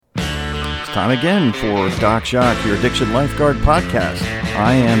time again for Doc Jacques, your Addiction Lifeguard podcast.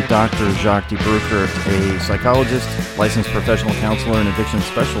 I am Dr. Jacques de Brucker, a psychologist, licensed professional counselor, and addiction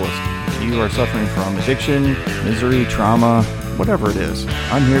specialist. If you are suffering from addiction, misery, trauma, whatever it is,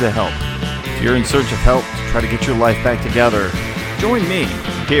 I'm here to help. If you're in search of help to try to get your life back together, join me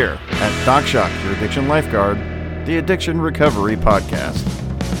here at Doc Jacques, your Addiction Lifeguard, the Addiction Recovery Podcast.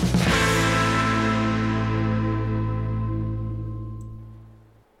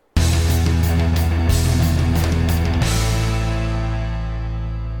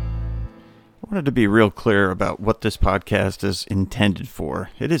 I wanted to be real clear about what this podcast is intended for.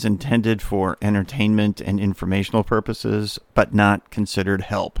 It is intended for entertainment and informational purposes, but not considered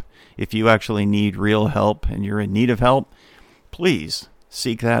help. If you actually need real help and you're in need of help, please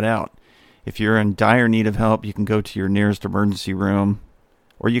seek that out. If you're in dire need of help, you can go to your nearest emergency room,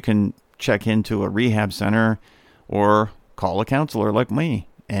 or you can check into a rehab center, or call a counselor like me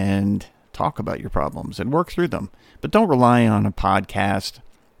and talk about your problems and work through them. But don't rely on a podcast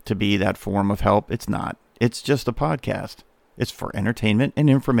to be that form of help. It's not. It's just a podcast. It's for entertainment and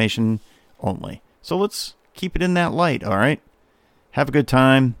information only. So let's keep it in that light, all right? Have a good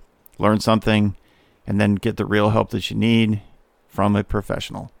time, learn something, and then get the real help that you need from a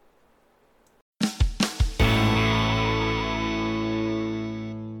professional.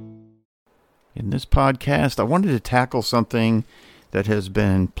 In this podcast, I wanted to tackle something that has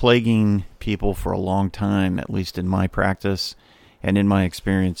been plaguing people for a long time, at least in my practice and in my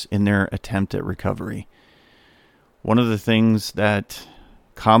experience in their attempt at recovery. One of the things that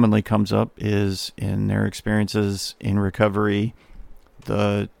commonly comes up is in their experiences in recovery,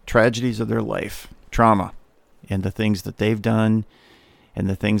 the tragedies of their life, trauma, and the things that they've done and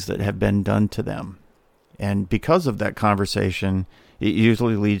the things that have been done to them. And because of that conversation, it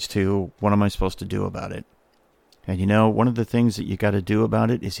usually leads to, what am I supposed to do about it? And you know, one of the things that you got to do about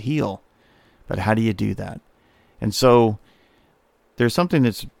it is heal. But how do you do that? And so there's something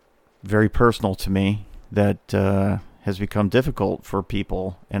that's very personal to me that has become difficult for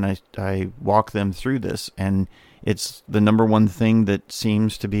people, and I walk them through this, and it's the number one thing that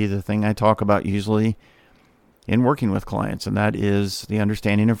seems to be the thing I talk about usually in working with clients, and that is the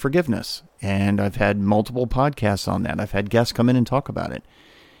understanding of forgiveness. And I've had multiple podcasts on that. I've had guests come in and talk about it,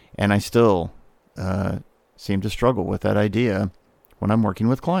 and I still seem to struggle with that idea when I'm working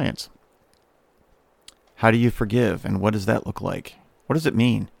with clients. How do you forgive, and what does that look like? What does it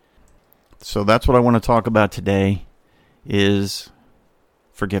mean? So that's what I want to talk about today is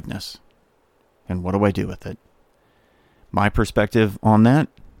forgiveness. And what do I do with it? My perspective on that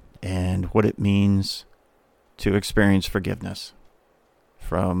and what it means to experience forgiveness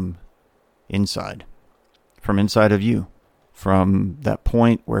from inside of you, from that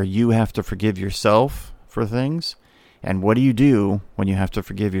point where you have to forgive yourself for things. And what do you do when you have to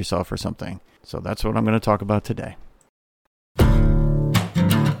forgive yourself for something? So that's what I'm going to talk about today.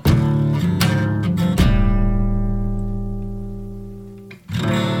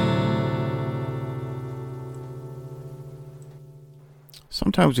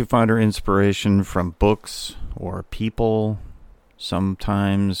 Sometimes we find our inspiration from books or people.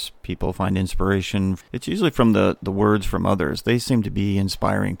 Sometimes people find inspiration. It's usually from the words from others. They seem to be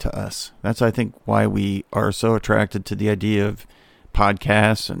inspiring to us. That's, I think, why we are so attracted to the idea of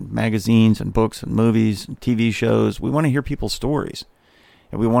podcasts and magazines and books and movies and TV shows. We want to hear people's stories,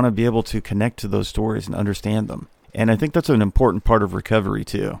 and we want to be able to connect to those stories and understand them. And I think that's an important part of recovery,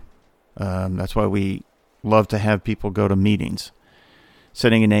 too. That's why we love to have people go to meetings.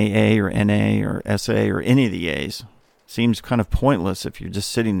 Sitting in AA or NA or SA or any of the A's seems kind of pointless if you're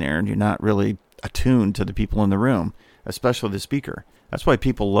just sitting there and you're not really attuned to the people in the room, especially the speaker. That's why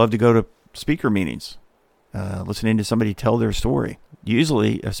people love to go to speaker meetings, listening to somebody tell their story.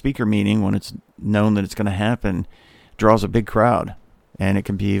 Usually a speaker meeting, when it's known that it's going to happen, draws a big crowd, and it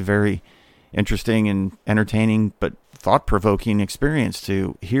can be a very interesting and entertaining but thought-provoking experience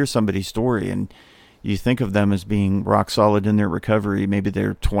to hear somebody's story. And you think of them as being rock solid in their recovery. Maybe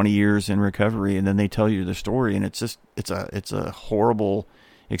they're 20 years in recovery, and then they tell you the story, and it's a horrible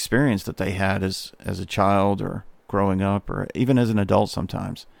experience that they had as a child or growing up or even as an adult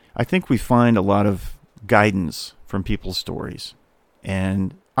sometimes. I think we find a lot of guidance from people's stories,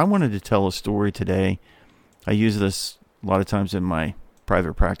 and I wanted to tell a story today. I use this a lot of times in my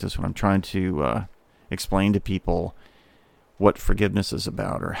private practice when I'm trying to explain to people what forgiveness is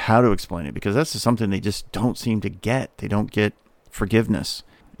about or how to explain it, because that's something they just don't seem to get. They don't get forgiveness.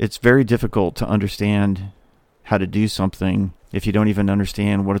 It's very difficult to understand how to do something if you don't even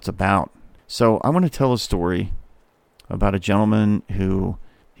understand what it's about. So I want to tell a story about a gentleman who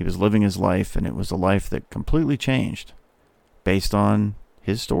he was living his life, and it was a life that completely changed based on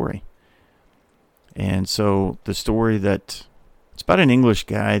his story. And so the story that it's about an English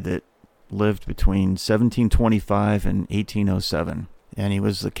guy that lived between 1725 and 1807, and he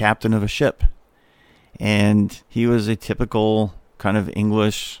was the captain of a ship. And he was a typical kind of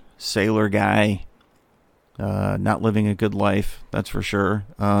English sailor guy, not living a good life, that's for sure,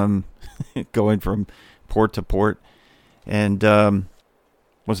 going from port to port, and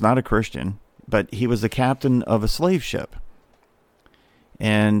was not a Christian, but he was the captain of a slave ship.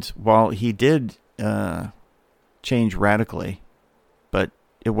 And while he did change radically, but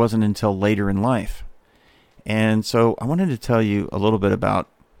it wasn't until later in life. And so I wanted to tell you a little bit about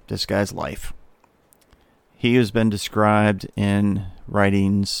this guy's life. He has been described in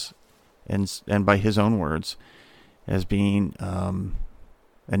writings and by his own words as being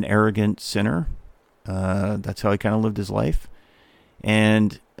an arrogant sinner. That's how he kind of lived his life.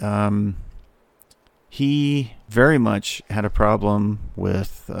 And he very much had a problem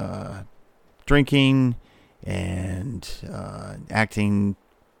with drinking and acting,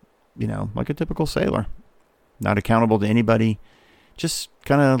 like a typical sailor. Not accountable to anybody. Just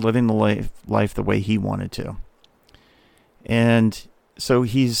kind of living the life the way he wanted to. And so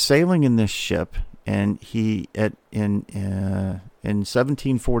he's sailing in this ship, and he in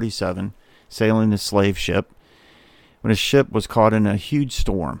 1747, sailing this slave ship, when his ship was caught in a huge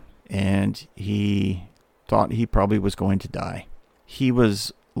storm, and he thought he probably was going to die. He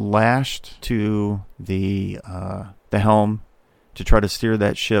was lashed to the helm to try to steer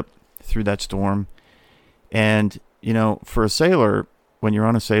that ship through that storm. And, for a sailor, when you're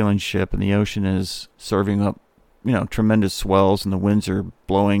on a sailing ship and the ocean is serving up, tremendous swells and the winds are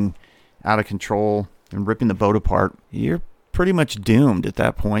blowing out of control and ripping the boat apart, you're pretty much doomed at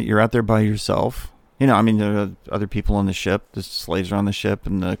that point. You're out there by yourself. There are other people on the ship. The slaves are on the ship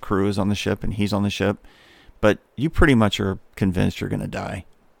and the crew is on the ship and he's on the ship. But you pretty much are convinced you're going to die.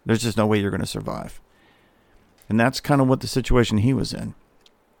 There's just no way you're going to survive. And that's kind of what the situation he was in.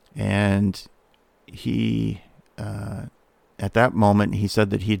 And he, at that moment, he said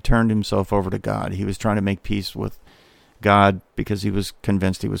that he had turned himself over to God. He was trying to make peace with God because he was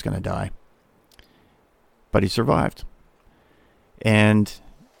convinced he was going to die. But he survived. And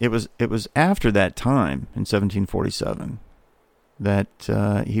it was after that time, in 1747,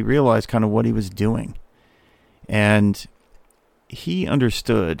 that he realized kind of what he was doing. And he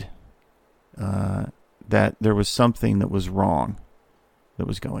understood that there was something that was wrong that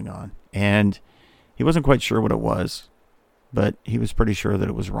was going on. And he wasn't quite sure what it was, but he was pretty sure that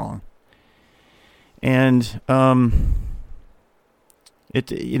it was wrong. And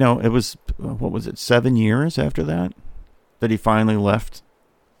it was, 7 years after that he finally left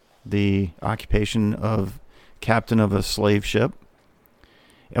the occupation of captain of a slave ship.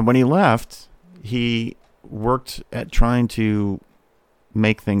 And when he left, he worked at trying to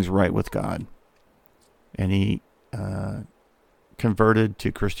make things right with God. And he converted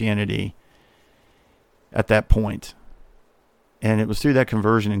to Christianity at that point. And it was through that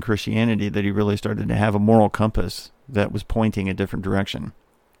conversion in Christianity that he really started to have a moral compass that was pointing a different direction.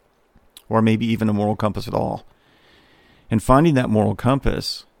 Or maybe even a moral compass at all. And finding that moral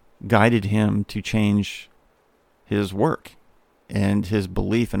compass guided him to change his work and his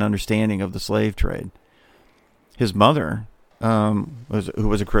belief and understanding of the slave trade. His mother, who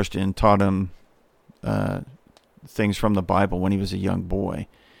was a Christian, taught him things from the Bible when he was a young boy.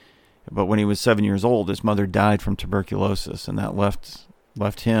 But when he was 7 years old, his mother died from tuberculosis, and that left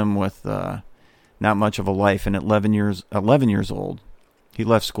him with not much of a life. And at 11 years old, he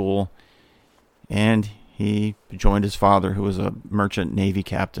left school, and he joined his father, who was a merchant Navy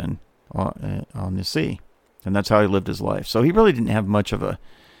captain on the sea. And that's how he lived his life. So he really didn't have much of a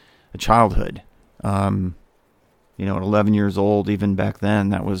childhood. At 11 years old, even back then,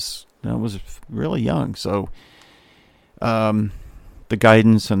 that was really young. So the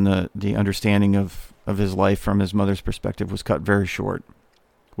guidance and the understanding of his life from his mother's perspective was cut very short,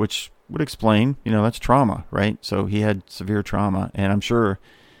 which would explain, that's trauma, right? So he had severe trauma, and I'm sure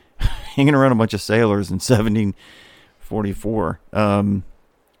hanging around a bunch of sailors in 1744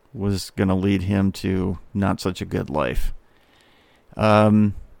 was going to lead him to not such a good life.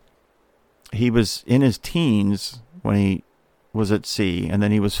 He was in his teens when he was at sea, and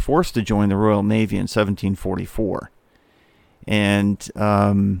then he was forced to join the Royal Navy in 1744.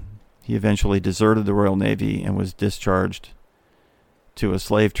 And he eventually deserted the Royal Navy and was discharged to a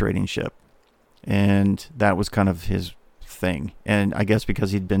slave trading ship. And that was kind of his thing. And I guess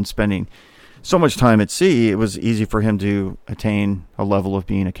because he'd been spending so much time at sea, it was easy for him to attain a level of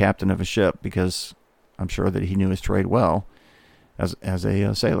being a captain of a ship, because I'm sure that he knew his trade well as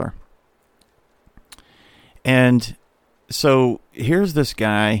a sailor. And so here's this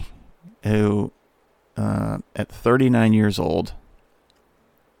guy who at 39 years old.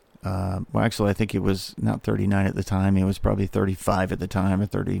 Well, actually, I think he was not 39 at the time. He was probably 35 at the time, or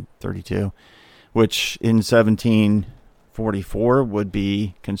 32, which in 1744 would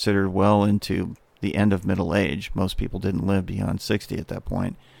be considered well into the end of middle age. Most people didn't live beyond 60 at that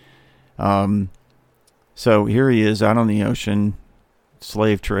point. So here he is out on the ocean,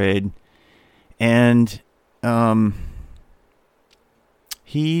 slave trade, and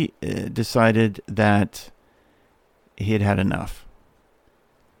he decided that he had had enough.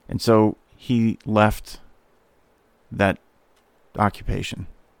 And so he left that occupation.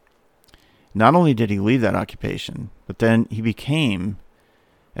 Not only did he leave that occupation, but then he became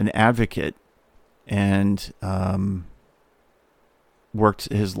an advocate and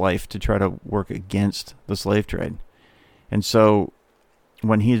worked his life to try to work against the slave trade. And so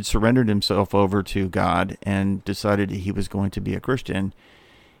when he had surrendered himself over to God and decided he was going to be a Christian,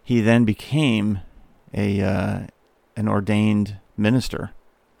 he then became an ordained minister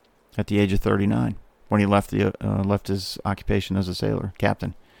at the age of 39 when he left his occupation as a sailor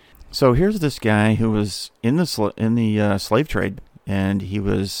captain. So here's this guy who was in the slave trade, and he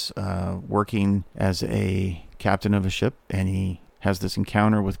was working as a captain of a ship, and he has this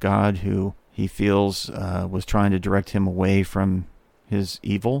encounter with God, who he feels was trying to direct him away from his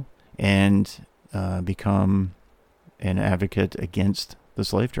evil and become an advocate against the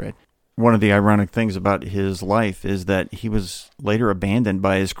slave trade. One of the ironic things about his life is that he was later abandoned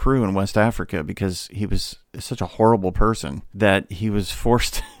by his crew in West Africa because he was such a horrible person that he was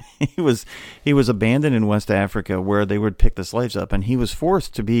forced. he was abandoned in West Africa where they would pick the slaves up, and he was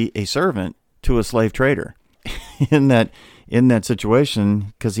forced to be a servant to a slave trader in that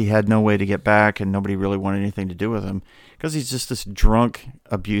situation, because he had no way to get back and nobody really wanted anything to do with him because he's just this drunk,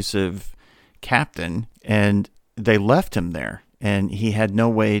 abusive captain, and they left him there. And he had no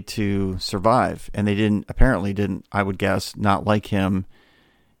way to survive. And they apparently didn't, I would guess, not like him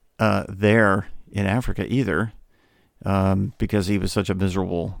there in Africa either, because he was such a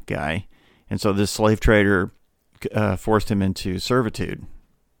miserable guy. And so this slave trader forced him into servitude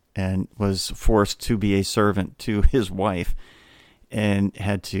and was forced to be a servant to his wife and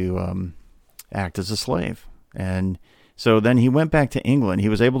had to act as a slave. And so then he went back to England. He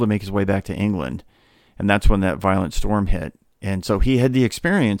was able to make his way back to England. And that's when that violent storm hit. And so he had the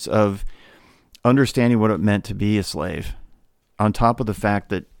experience of understanding what it meant to be a slave, on top of the fact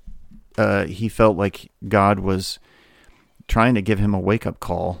that he felt like God was trying to give him a wake-up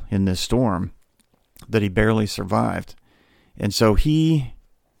call in this storm that he barely survived. And so he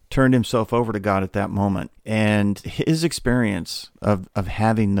turned himself over to God at that moment. And his experience of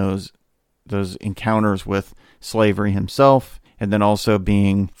having those encounters with slavery himself, and then also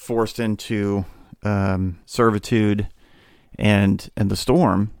being forced into servitude and the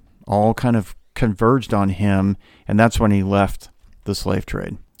storm, all kind of converged on him, and that's when he left the slave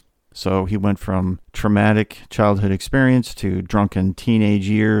trade. So he went from traumatic childhood experience to drunken teenage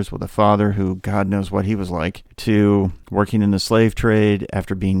years with a father who God knows what he was like, to working in the slave trade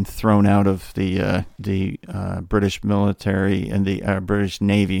after being thrown out of the British military and the British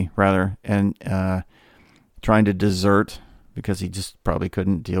Navy, rather, and trying to desert because he just probably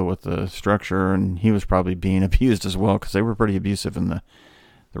couldn't deal with the structure, and he was probably being abused as well, because they were pretty abusive in the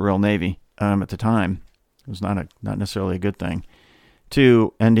Royal Navy at the time. It was not necessarily a good thing.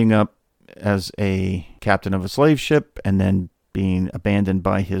 To ending up as a captain of a slave ship, and then being abandoned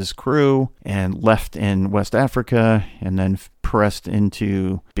by his crew and left in West Africa, and then pressed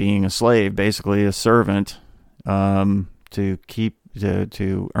into being a slave, basically a servant, to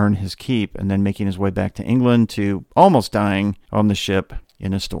earn his keep, and then making his way back to England, to almost dying on the ship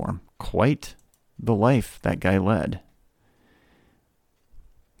in a storm. Quite the life that guy led.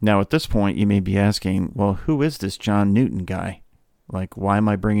 Now, at this point, you may be asking, well, who is this John Newton guy? Like, why am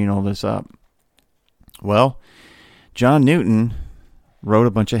I bringing all this up? Well, John Newton wrote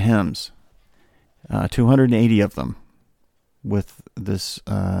a bunch of hymns, 280 of them, with these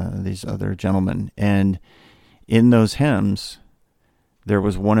other gentlemen. And in those hymns, there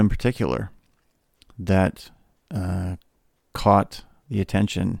was one in particular that caught the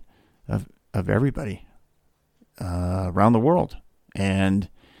attention of everybody around the world. And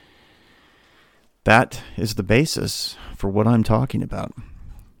that is the basis for what I'm talking about.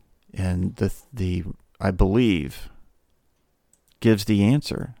 And the I believe, gives the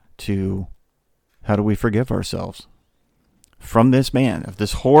answer to how do we forgive ourselves from this man, of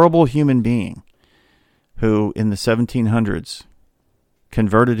this horrible human being who in the 1700s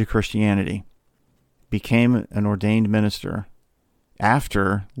converted to Christianity, became an ordained minister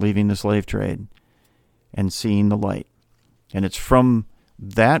after leaving the slave trade and seeing the light. And it's from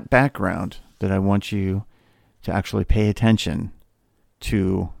that background that I want you to actually pay attention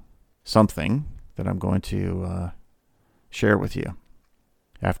to something that I'm going to share with you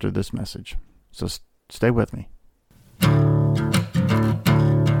after this message. So stay with me.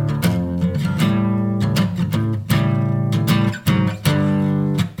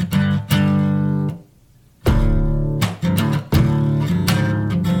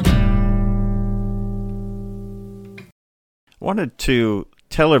 I wanted to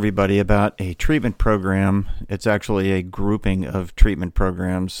tell everybody about a treatment program. It's actually a grouping of treatment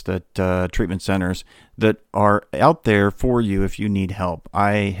programs, that treatment centers that are out there for you if you need help.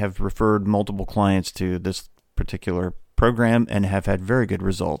 I have referred multiple clients to this particular program and have had very good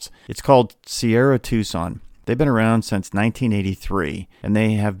results. It's called Sierra Tucson. They've been around since 1983, and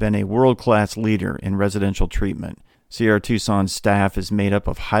they have been a world-class leader in residential treatment. Sierra Tucson's staff is made up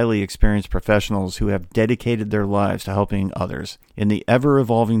of highly experienced professionals who have dedicated their lives to helping others. In the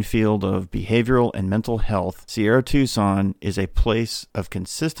ever-evolving field of behavioral and mental health, Sierra Tucson is a place of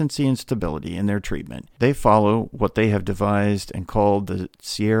consistency and stability in their treatment. They follow what they have devised and called the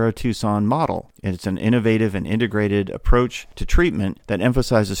Sierra Tucson model. It's an innovative and integrated approach to treatment that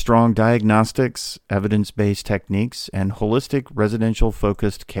emphasizes strong diagnostics, evidence-based techniques, and holistic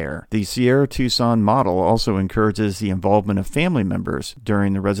residential-focused care. The Sierra Tucson model also encourages the involvement of family members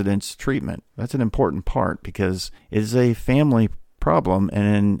during the resident's treatment. That's an important part because it is a family problem,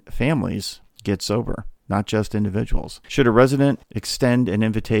 and families get sober, not just individuals. Should a resident extend an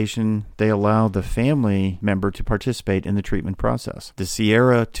invitation, they allow the family member to participate in the treatment process. The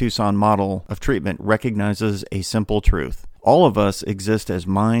Sierra Tucson model of treatment recognizes a simple truth. All of us exist as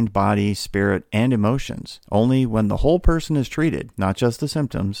mind, body, spirit, and emotions. Only when the whole person is treated, not just the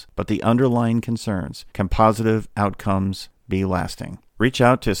symptoms, but the underlying concerns, can positive outcomes be lasting. Reach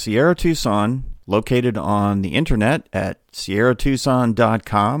out to Sierra Tucson, located on the internet at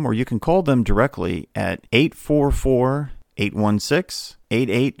sierratucson.com, or you can call them directly at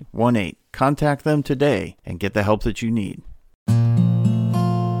 844-816-8818. Contact them today and get the help that you need.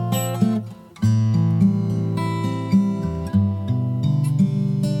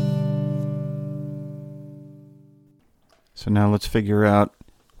 So now let's figure out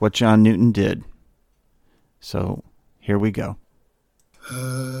what John Newton did. So here we go.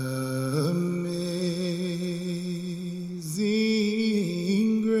 Amazing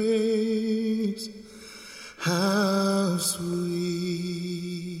grace, how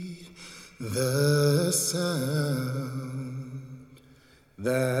sweet the sound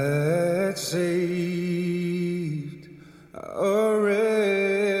that saved a wretch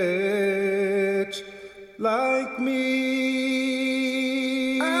like me.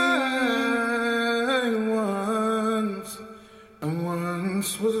 I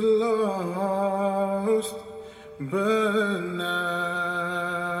once was lost, but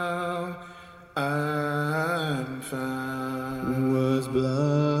now I'm found. Was blind,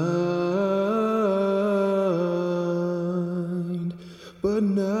 but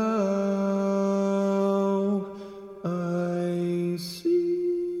now I see.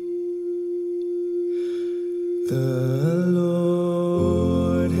 The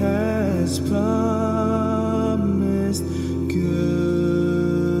Lord has promised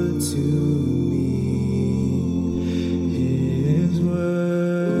good to me. His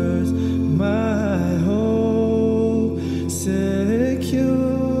words my hope secures.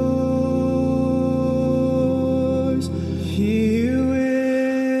 He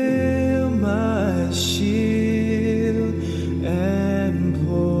will my shield and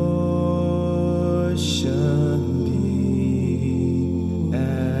portion be,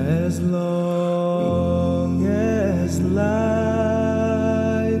 as long as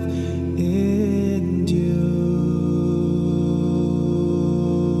life endures.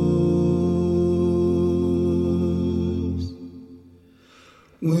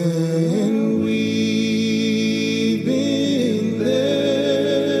 When we've been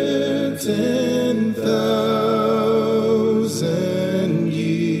there 10,000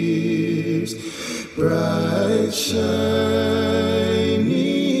 years, bright shining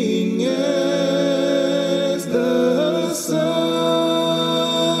as the sun,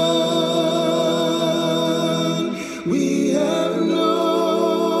 we have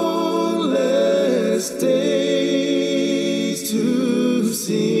no less days to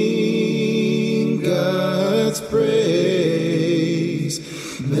sing God's praise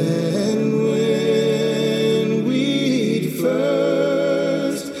than when we'd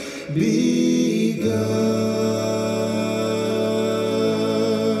first begun.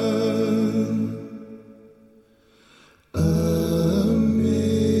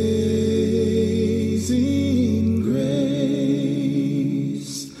 Amazing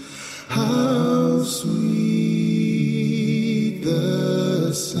grace, how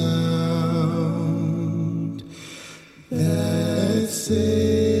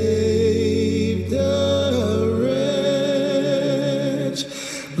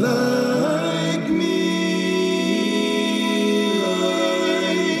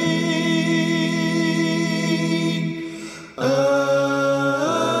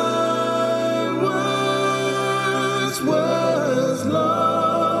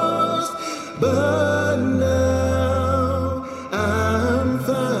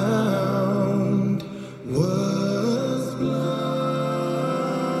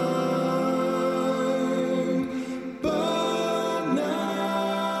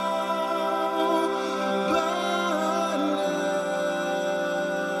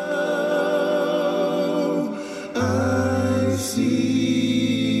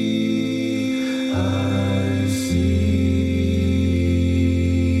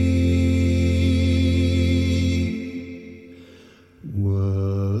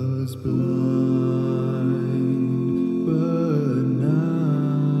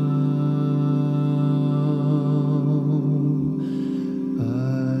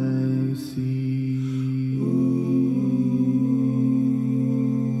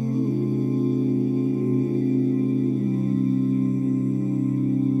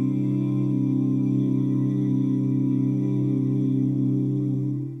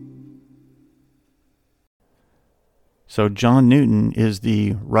So John Newton is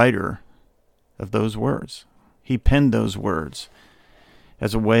the writer of those words. He penned those words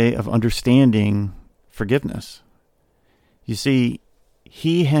as a way of understanding forgiveness. You see,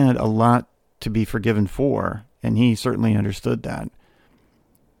 he had a lot to be forgiven for, and he certainly understood that.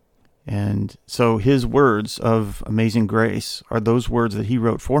 And so his words of amazing grace are those words that he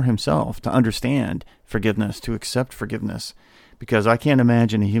wrote for himself to understand forgiveness, to accept forgiveness. Because I can't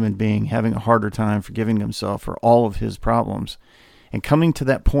imagine a human being having a harder time forgiving himself for all of his problems and coming to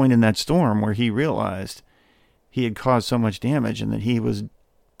that point in that storm where he realized he had caused so much damage and that he was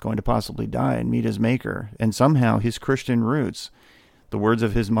going to possibly die and meet his maker. And somehow his Christian roots, the words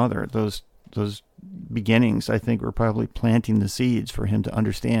of his mother, those beginnings, I think, were probably planting the seeds for him to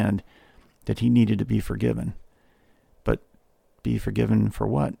understand that he needed to be forgiven. But be forgiven for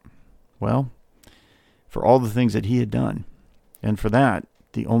what? Well, for all the things that he had done. And for that,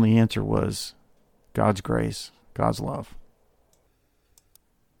 the only answer was God's grace, God's love.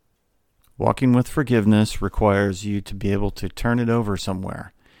 Walking with forgiveness requires you to be able to turn it over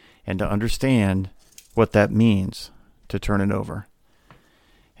somewhere and to understand what that means to turn it over.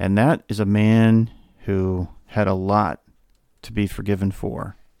 And that is a man who had a lot to be forgiven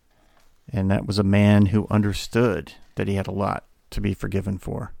for. And that was a man who understood that he had a lot to be forgiven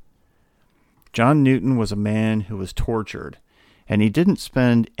for. John Newton was a man who was tortured, and he didn't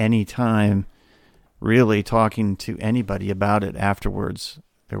spend any time really talking to anybody about it afterwards.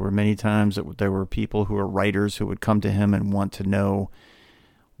 There were many times that there were people who were writers who would come to him and want to know,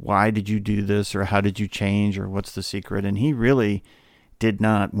 why did you do this, or how did you change, or what's the secret? And he really did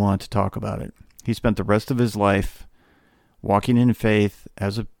not want to talk about it. He spent the rest of his life walking in faith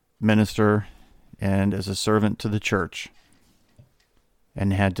as a minister and as a servant to the church,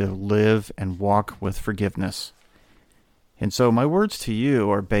 and had to live and walk with forgiveness. And so my words to you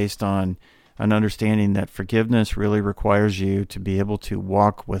are based on an understanding that forgiveness really requires you to be able to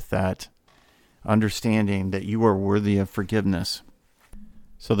walk with that understanding that you are worthy of forgiveness.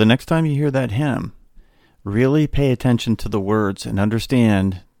 So the next time you hear that hymn, really pay attention to the words and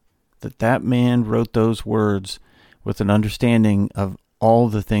understand that that man wrote those words with an understanding of all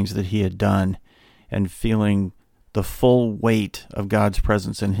the things that he had done and feeling the full weight of God's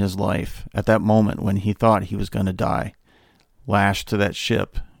presence in his life at that moment when he thought he was going to die, lashed to that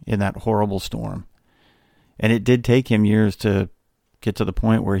ship in that horrible storm. And it did take him years to get to the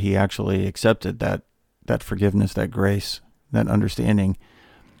point where he actually accepted that forgiveness, that grace, that understanding.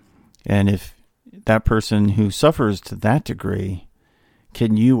 And if that person who suffers to that degree,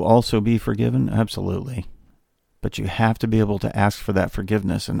 can you also be forgiven? Absolutely. But you have to be able to ask for that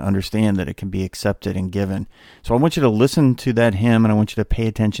forgiveness and understand that it can be accepted and given. So I want you to listen to that hymn, and I want you to pay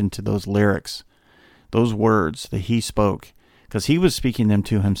attention to those lyrics, those words that he spoke, because he was speaking them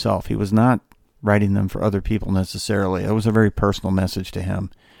to himself. He was not writing them for other people necessarily. It was a very personal message to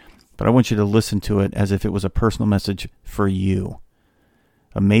him. But I want you to listen to it as if it was a personal message for you.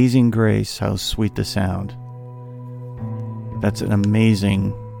 Amazing grace, how sweet the sound. That's an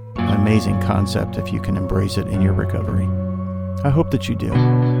amazing concept if you can embrace it in your recovery. I hope that you do.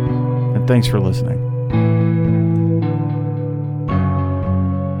 And thanks for listening.